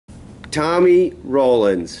Tommy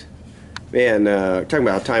Rowlands. Man, talking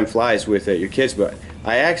about how time flies with your kids, but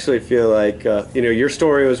I actually feel like, your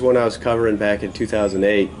story was one I was covering back in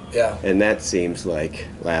 2008. Yeah. And that seems like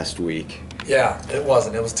last week. Yeah, it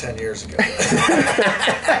wasn't. It was 10 years ago.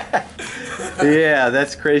 Yeah,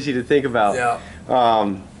 that's crazy to think about. Yeah.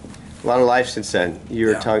 A lot of life since then.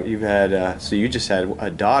 You've had, so you just had a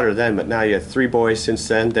daughter then, but now you have 3 boys since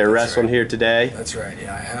then. They're wrestling here today. That's right.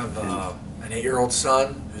 Yeah, I have an 8-year-old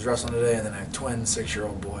son who's wrestling today, and then I have twin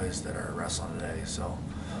 6-year-old boys that are wrestling today. So,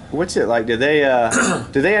 what's it like? Do they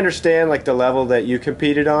understand like the level that you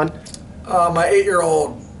competed on? My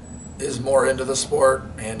 8-year-old is more into the sport,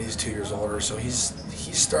 and he's 2 years older, so he's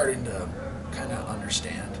starting to kind of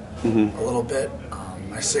understand a little bit.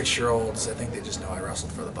 My 6-year-olds, I think they just know I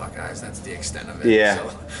wrestled for the Buckeyes. That's the extent of it. Yeah.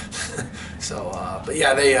 But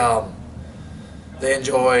yeah, they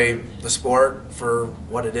enjoy the sport for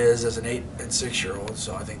what it is as an 8 and 6-year-old.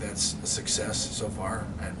 So I think that's a success so far,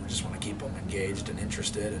 and we just want to keep them engaged and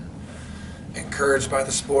interested and encouraged by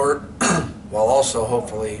the sport, while also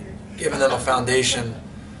hopefully giving them a foundation,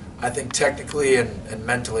 I think technically and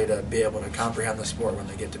mentally, to be able to comprehend the sport when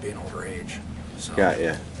they get to be an older age. So, Got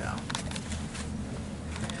ya. Yeah.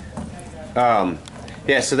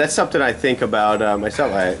 Yeah, so that's something I think about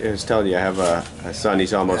myself. I was telling you, I have a son,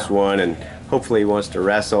 he's almost 1, and hopefully he wants to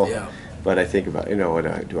wrestle. Yeah. But I think about, do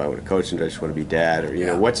I want to coach him? Do I just want to be dad?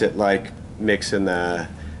 Or, what's it like mixing the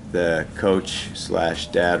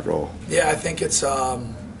coach/dad role? Yeah, I think it's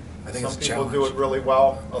Some people do it really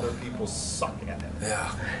well, other people suck at it.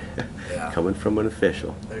 Yeah. Coming from an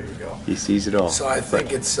official. There you go. He sees it all. So I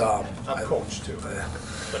think it's I'm coached too,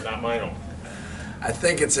 but not my own. I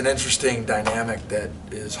think it's an interesting dynamic that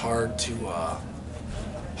is hard to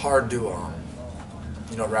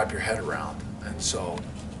wrap your head around. And so,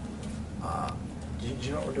 do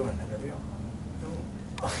you know what we're doing, an interview?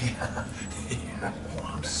 Oh, yeah.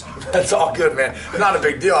 Oh, I'm sorry. That's all good, man. Not a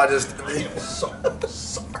big deal. I'm so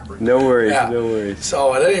sorry. No worries, Yeah. no worries.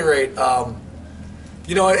 So at any rate,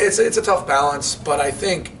 it's a tough balance, but I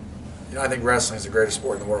think wrestling is the greatest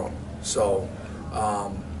sport in the world. So,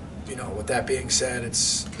 with that being said,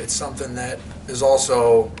 it's something that is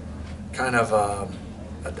also kind of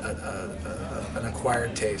an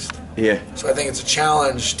acquired taste. Yeah. So I think it's a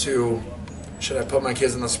challenge to, should I put my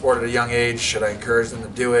kids in the sport at a young age? Should I encourage them to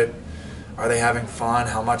do it? Are they having fun?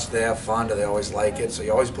 How much do they have fun? Do they always like it? So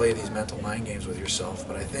you always play these mental mind games with yourself.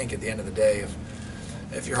 But I think at the end of the day,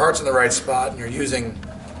 if your heart's in the right spot and you're using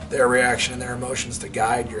their reaction and their emotions to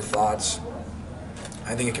guide your thoughts,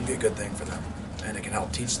 I think it can be a good thing for them. And it can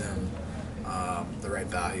help teach them the right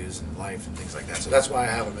values in life and things like that. So that's why I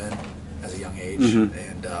have them in as a young age.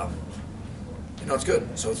 And, it's good.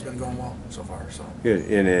 So it's been going well so far. So Good.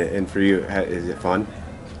 And for you, is it fun?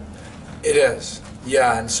 it is.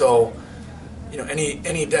 Yeah. And so,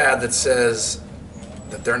 any dad that says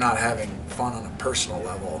that they're not having fun on a personal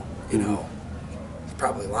level, is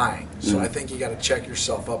probably lying. So I think you got to check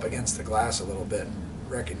yourself up against the glass a little bit and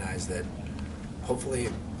recognize that hopefully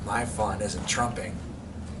my fun isn't trumping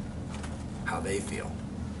how they feel,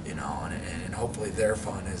 and hopefully their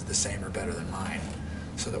fun is the same or better than mine,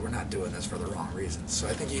 so that we're not doing this for the wrong reasons. So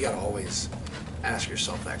I think you got to always ask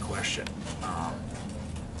yourself that question.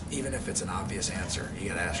 Even if it's an obvious answer, you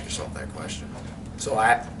got to ask yourself that question. So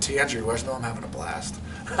to answer your question, though, I'm having a blast.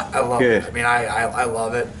 I love it. I mean, I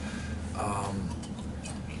love it.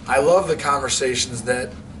 I love the conversations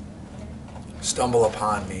that stumble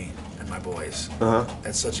upon me and my boys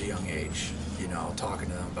at such a young age. Talking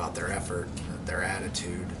to them about their effort, their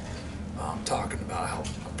attitude, talking about how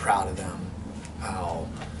I'm proud of them, how,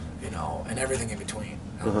 and everything in between.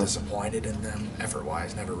 I'm disappointed in them,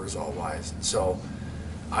 effort-wise, never result-wise. And so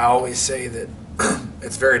I always say that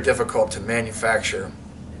it's very difficult to manufacture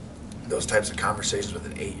those types of conversations with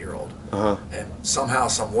an 8-year-old. And somehow,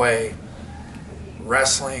 some way,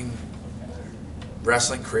 wrestling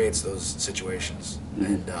creates those situations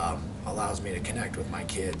and allows me to connect with my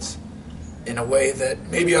kids in a way that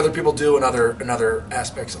maybe other people do in other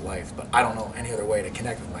aspects of life, but I don't know any other way to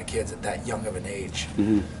connect with my kids at that young of an age,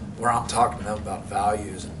 where I'm talking to them about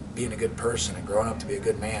values and being a good person and growing up to be a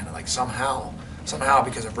good man. And like somehow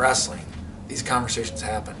because of wrestling, these conversations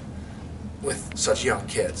happen with such young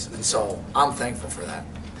kids, and so I'm thankful for that.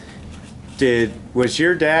 Was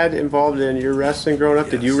your dad involved in your wrestling growing up?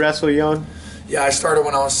 Yes. Did you wrestle young? Yeah, I started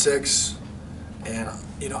when I was 6, and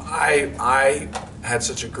I had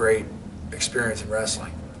such a great experience in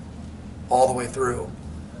wrestling all the way through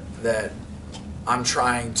that I'm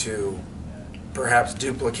trying to perhaps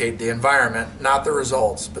duplicate the environment, not the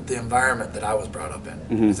results, but the environment that I was brought up in,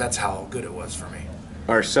 because that's how good it was for me.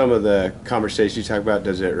 Are some of the conversations you talk about,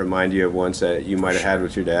 does it remind you of ones that you might have had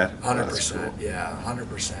with your dad? 100%, yeah,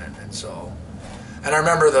 100%. And so, and I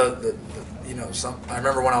remember I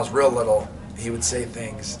remember when I was real little, he would say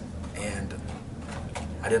things, and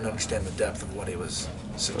I didn't understand the depth of what he was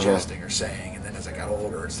suggesting or saying. And then as I got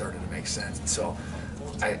older, it started to make sense. And so,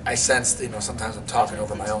 I sensed, sometimes I'm talking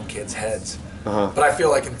over my own kids' heads. But I feel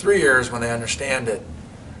like in 3 years, when they understand it,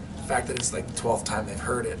 the fact that it's like the 12th time they've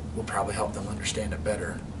heard it will probably help them understand it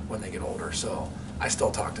better when they get older. So I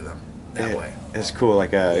still talk to them that way. It's cool,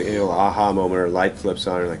 like a aha moment or light flips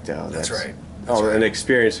on, or like, oh, That's right. An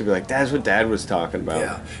experience to be like, that's what Dad was talking about.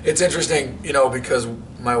 Yeah, it's interesting, because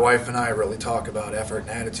my wife and I really talk about effort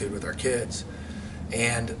and attitude with our kids,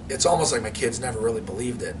 and it's almost like my kids never really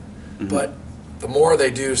believed it. But the more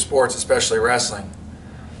they do sports, especially wrestling,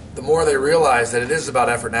 the more they realize that it is about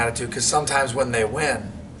effort and attitude, because sometimes when they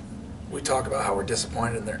win, we talk about how we're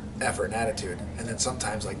disappointed in their effort and attitude. And then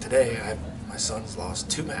sometimes, like today, my son's lost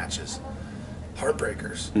 2 matches,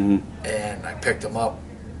 heartbreakers. And I picked him up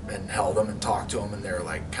and held him and talked to him, and they're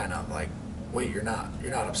like, kind of like, wait, you're not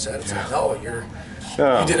upset? It's like, no, you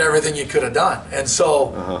did everything you could have done. And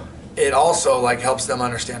so it also like helps them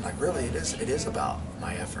understand, like, really, it is about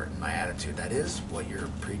my effort and my attitude. That is what you're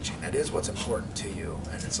preaching. That is what's important to you.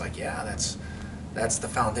 And it's like, yeah, that's the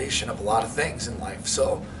foundation of a lot of things in life.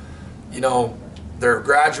 So, they're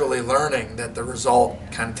gradually learning that the result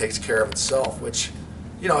kind of takes care of itself, which,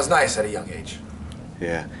 is nice at a young age.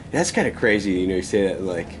 Yeah, that's kind of crazy. You say that,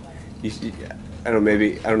 like, I don't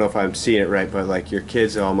know if I'm seeing it right, but like your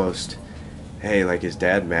kids almost, hey, like, is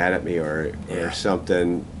Dad mad at me or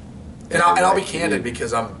something? And I'll be candid,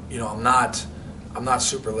 because I'm not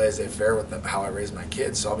super laissez-faire with them, how I raise my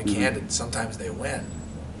kids. So I'll be candid. Sometimes they win,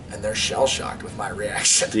 and they're shell-shocked with my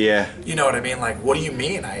reaction. Yeah. You know what I mean? Like, what do you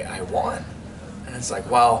mean I won? And it's like,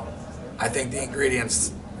 well, I think the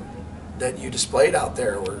ingredients that you displayed out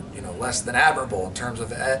there were, less than admirable in terms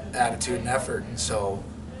of attitude and effort. And so,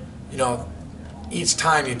 each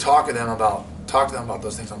time you talk to them about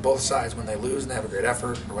those things on both sides, when they lose and they have a great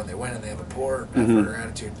effort, or when they win and they have a poor effort or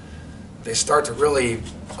attitude, they start to really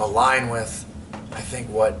align with, I think,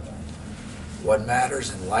 what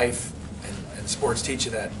matters in life, and sports teach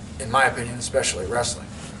you that, in my opinion, especially wrestling.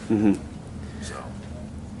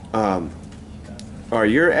 So, are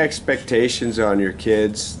your expectations on your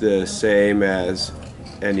kids the same as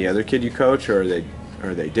any other kid you coach, or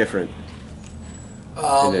are they different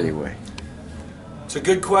in any way? It's a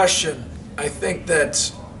good question. I think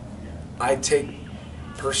that I take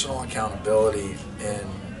personal accountability in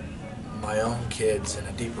my own kids in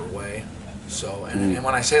a deeper way. So, and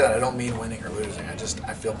when I say that, I don't mean winning or losing.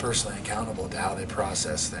 I feel personally accountable to how they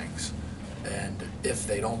process things. And if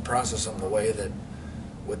they don't process them the way that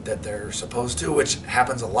they're supposed to, which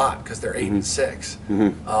happens a lot because they're 8 and 6,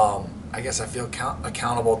 I guess I feel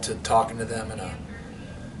accountable to talking to them in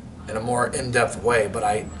a more in-depth way. But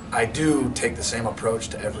I do take the same approach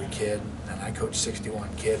to every kid, and I coach 61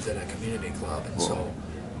 kids at a community club, and so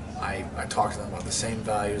I talk to them about the same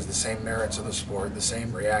values, the same merits of the sport, the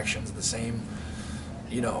same reactions, the same,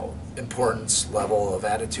 importance level of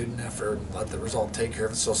attitude and effort, and let the result take care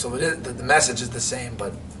of it. So the message is the same,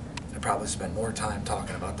 but I probably spend more time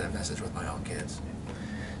talking about that message with my own kids.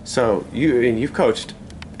 So you've coached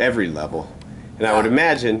every level, and I would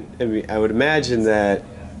imagine that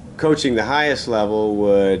coaching the highest level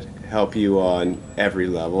would help you on every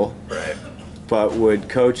level. Right. But would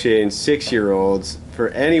coaching 6-year-olds for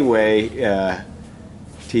any way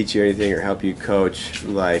teach you anything or help you coach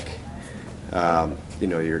like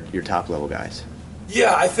your top level guys?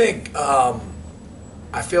 Yeah, I think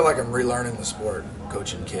I feel like I'm relearning the sport,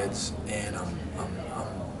 coaching kids, and I'm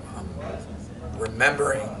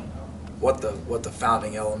remembering what the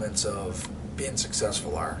founding elements of being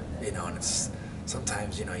successful are. And it's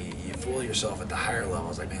sometimes you fool yourself at the higher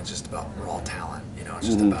levels. Like, man, it's just about raw talent. It's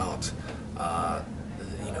just about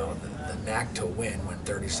the knack to win when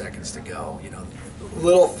 30 seconds to go.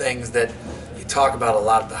 Little things that you talk about a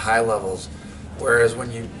lot at the high levels. Whereas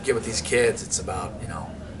when you get with these kids, it's about,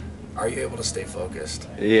 are you able to stay focused?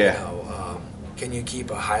 Yeah. Can you keep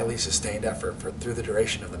a highly sustained effort through the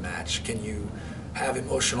duration of the match? Can you have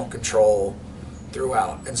emotional control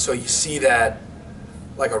throughout? And so you see that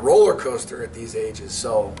like a roller coaster at these ages.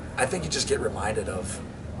 So I think you just get reminded of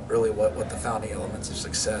really what the founding elements of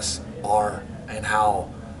success are, and how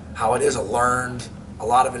it is a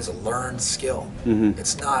lot of it is a learned skill.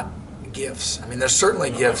 It's not gifts. I mean, there's certainly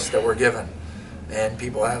gifts that we're given, and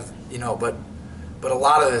people have, but a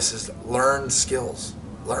lot of this is learned skills.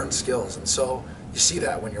 And so you see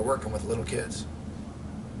that when you're working with little kids.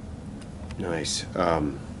 Nice.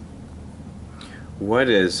 What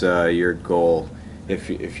is your goal if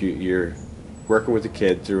you're working with a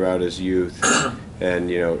kid throughout his youth,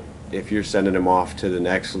 and if you're sending him off to the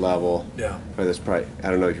next level? Yeah. Or that's probably,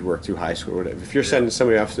 I don't know if you work through high school or whatever. If you're sending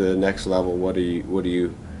somebody off to the next level, what do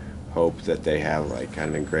you hope that they have like kind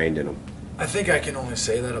of ingrained in them? I think I can only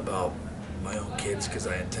say that about my own kids because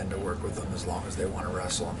I intend to work with them as long as they want to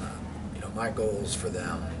wrestle. And my goals for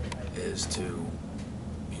them is to,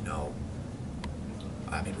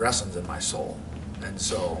 wrestling's in my soul, and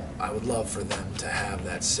so I would love for them to have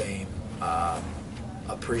that same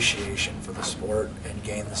appreciation for the sport and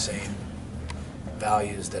gain the same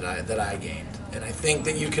values that I gained. And I think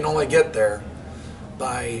that you can only get there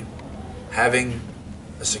by having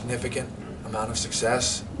a significant amount of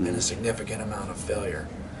success and a significant amount of failure.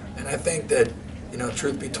 And I think that,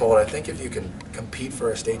 truth be told, I think if you can compete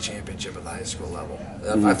for a state championship at the high school level,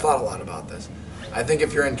 I've thought a lot about this. I think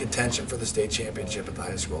if you're in contention for the state championship at the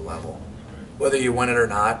high school level, whether you win it or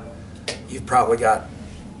not, you've probably got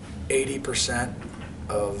 80%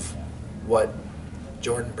 of what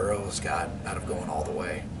Jordan Burroughs got out of going all the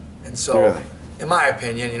way. And so, really? In my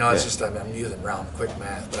opinion, it's just I'm using round quick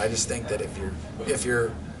math, but I just think that if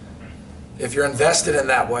you're invested in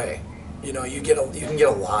that way, you can get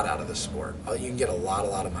a lot out of the sport. You can get a lot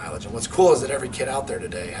of mileage. And what's cool is that every kid out there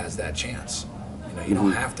today has that chance. You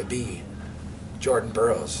don't have to be Jordan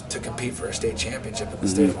Burroughs to compete for a state championship in the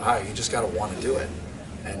state of Ohio. You just got to want to do it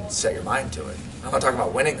and set your mind to it. I'm not talking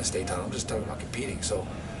about winning the state title. I'm just talking about competing. So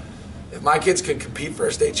if my kids can compete for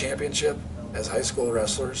a state championship as high school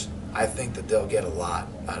wrestlers, I think that they'll get a lot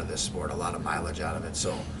out of this sport, a lot of mileage out of it.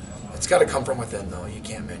 So it's got to come from within, though. You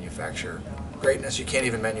can't manufacture greatness. You can't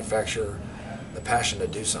even manufacture the passion to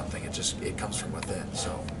do something. It comes from within.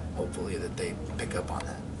 So hopefully that they pick up on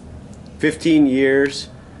that. 15 years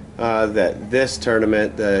that this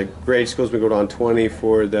tournament, the grade school's been going on 20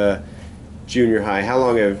 for the junior high. How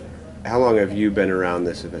long have you been around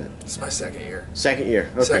this event? It's my second year. Second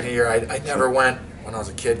year. Okay. Second year. I never went when I was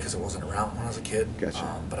a kid because it wasn't around when I was a kid.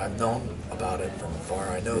 Gotcha. But I've known about it from afar.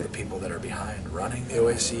 I know the people that are behind running the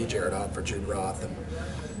OAC, Jared Hopper, Jude Roth,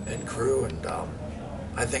 and crew, and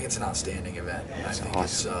I think it's an outstanding event. That's I think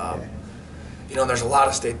awesome. it's there's a lot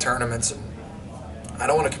of state tournaments, and I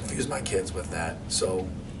don't want to confuse my kids with that. So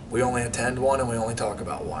we only attend one and we only talk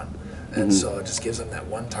about one, and so it just gives them that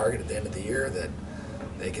one target at the end of the year that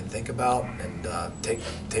they can think about and take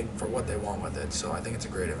for what they want with it. So I think it's a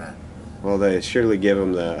great event. Well, they surely give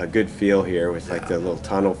them a good feel here with like the little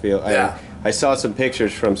tunnel feel. Yeah. I saw some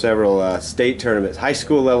pictures from several state tournaments, high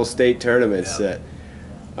school level state tournaments that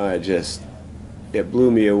it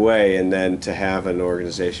blew me away. And then to have an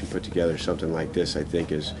organization put together something like this, I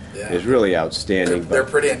think is really outstanding. They're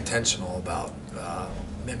pretty intentional about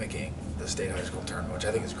mimicking the state high school tournament, which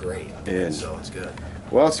I think is great. And so it's good.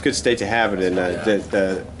 Well, it's a good state to have it in.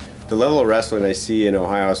 The level of wrestling I see in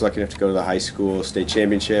Ohio, I was lucky enough to go to the high school state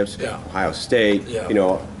championships, Ohio State. Yeah.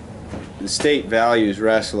 The state values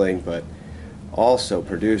wrestling, but also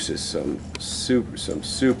produces some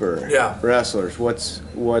super wrestlers.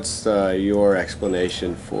 What's your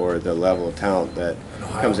explanation for the level of talent that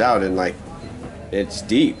comes out, and like it's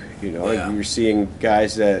deep? You're seeing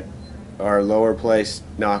guys that are lower place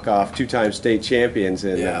knock off 2-time state champions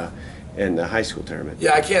in the high school tournament.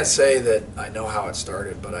 Yeah, I can't say that I know how it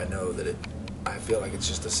started, but I know that I feel like it's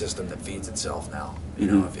just a system that feeds itself now.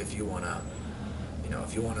 If you want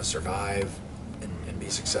to survive and be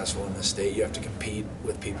successful in this state, you have to compete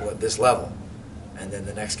with people at this level. And then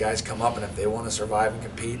the next guys come up, and if they want to survive and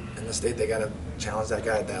compete in the state, they got to challenge that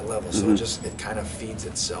guy at that level. So it kind of feeds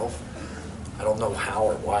itself. I don't know how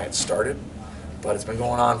or why it started, but it's been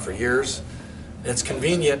going on for years. It's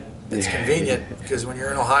convenient. It's convenient because when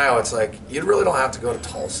you're in Ohio, it's like you really don't have to go to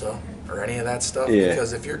Tulsa or any of that stuff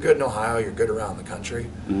because if you're good in Ohio, you're good around the country.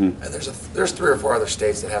 And there's 3 or 4 other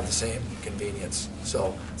states that have the same convenience.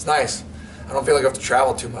 So it's nice. I don't feel like I have to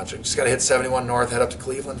travel too much. I just got to hit 71 North, head up to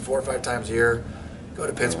Cleveland 4 or 5 times a year, go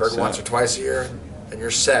to Pittsburgh once or twice a year, and you're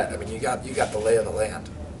set. I mean, you got the lay of the land.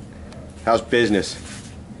 How's business?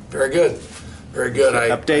 Very good. Very good.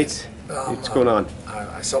 Updates? What's going on?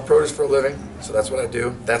 I sell produce for a living, so that's what I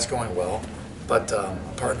do. That's going well. But I'm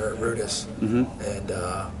a partner at Rudis, and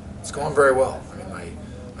it's going very well. I mean,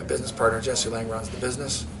 my business partner, Jesse Lang, runs the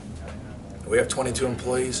business. We have 22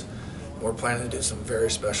 employees. We're planning to do some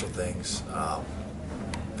very special things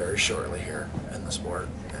very shortly here in the sport.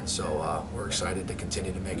 And so we're excited to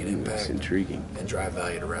continue to make an impact. It's intriguing. And drive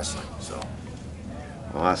value to wrestling. So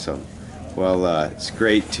awesome. Well, it's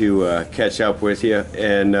great to catch up with you,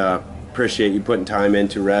 and appreciate you putting time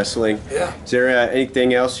into wrestling. Yeah. Is there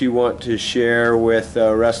anything else you want to share with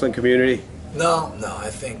the wrestling community? No. I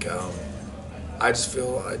think I just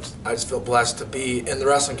feel blessed to be in the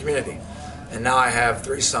wrestling community. And now I have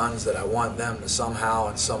 3 sons that I want them to somehow,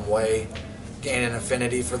 in some way, gain an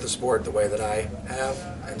affinity for the sport the way that I have.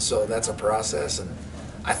 And so that's a process. And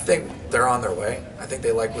I think they're on their way. I think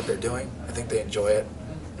they like what they're doing. I think they enjoy it.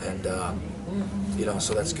 And,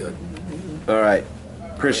 so that's good. All right.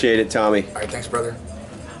 Appreciate it, Tommy. All right, thanks, brother.